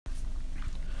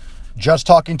Just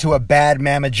talking to a bad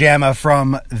mamma jamma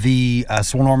from the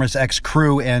Swolenormous X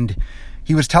crew, and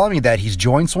he was telling me that he's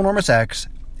joined Swolenormous X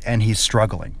and he's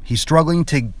struggling. He's struggling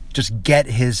to just get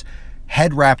his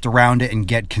head wrapped around it and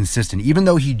get consistent. Even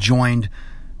though he joined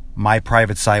my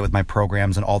private site with my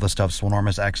programs and all the stuff,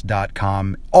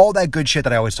 swolenormousx.com, all that good shit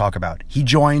that I always talk about. He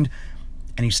joined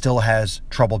and he still has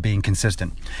trouble being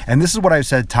consistent. And this is what I've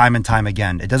said time and time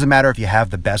again. It doesn't matter if you have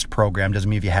the best program, doesn't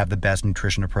mean if you have the best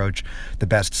nutrition approach, the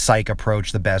best psych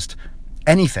approach, the best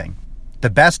anything. The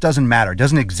best doesn't matter. It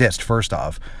doesn't exist, first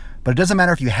off. But it doesn't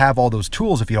matter if you have all those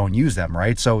tools if you don't use them,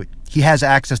 right? So he has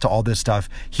access to all this stuff.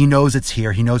 He knows it's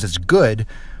here. He knows it's good,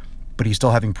 but he's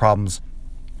still having problems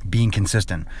being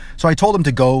consistent. So I told him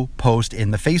to go post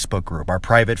in the Facebook group, our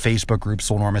private Facebook group,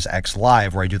 Swolenormous X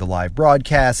Live, where I do the live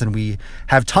broadcasts and we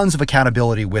have tons of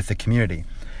accountability with the community.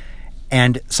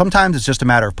 And sometimes it's just a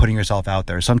matter of putting yourself out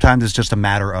there. Sometimes it's just a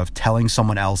matter of telling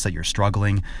someone else that you're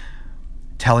struggling,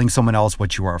 telling someone else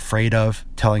what you are afraid of,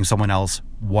 telling someone else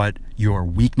what your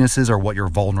weaknesses or what your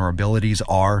vulnerabilities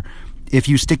are. If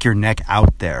you stick your neck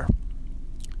out there,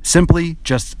 simply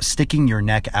just sticking your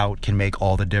neck out can make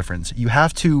all the difference. You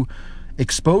have to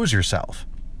expose yourself.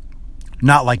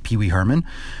 Not like Pee Wee Herman,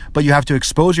 but you have to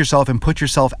expose yourself and put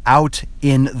yourself out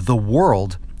in the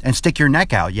world and stick your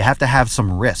neck out. You have to have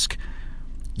some risk.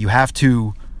 You have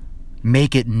to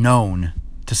make it known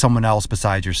to someone else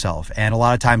besides yourself. And a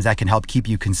lot of times that can help keep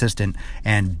you consistent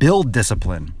and build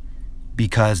discipline,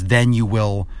 because then you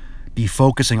will be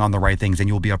focusing on the right things and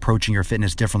you'll be approaching your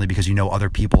fitness differently because you know other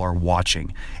people are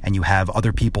watching and you have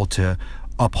other people to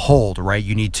uphold, right?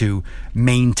 You need to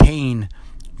maintain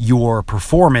your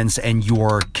performance and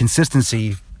your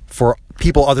consistency for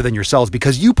people other than yourselves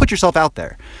because you put yourself out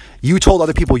there. You told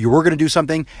other people you were going to do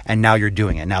something and now you're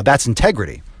doing it. Now that's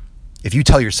integrity. If you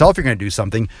tell yourself you're going to do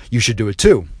something, you should do it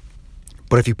too.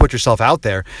 But if you put yourself out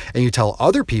there and you tell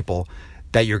other people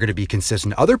that you're going to be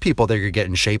consistent, other people that you're going to get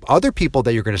in shape, other people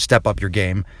that you're going to step up your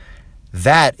game,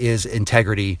 that is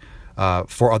integrity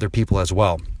for other people as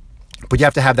well. But you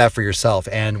have to have that for yourself.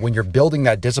 And when you're building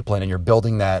that discipline and you're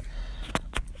building that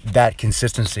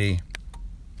consistency,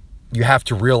 you have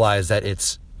to realize that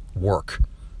it's work.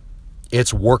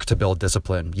 It's work to build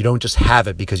discipline. You don't just have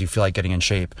it because you feel like getting in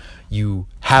shape. You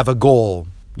have a goal.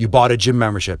 You bought a gym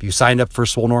membership. You signed up for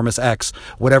Swolenormous X.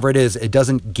 Whatever it is, it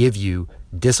doesn't give you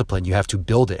discipline. You have to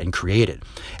build it and create it.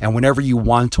 And whenever you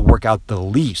want to work out the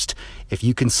least, if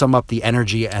you can sum up the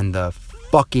energy and the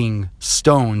fucking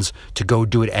stones to go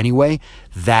do it anyway,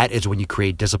 that is when you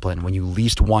create discipline. When you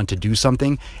least want to do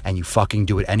something and you fucking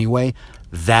do it anyway,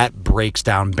 that breaks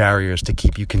down barriers to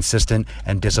keep you consistent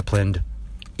and disciplined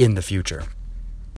in the future.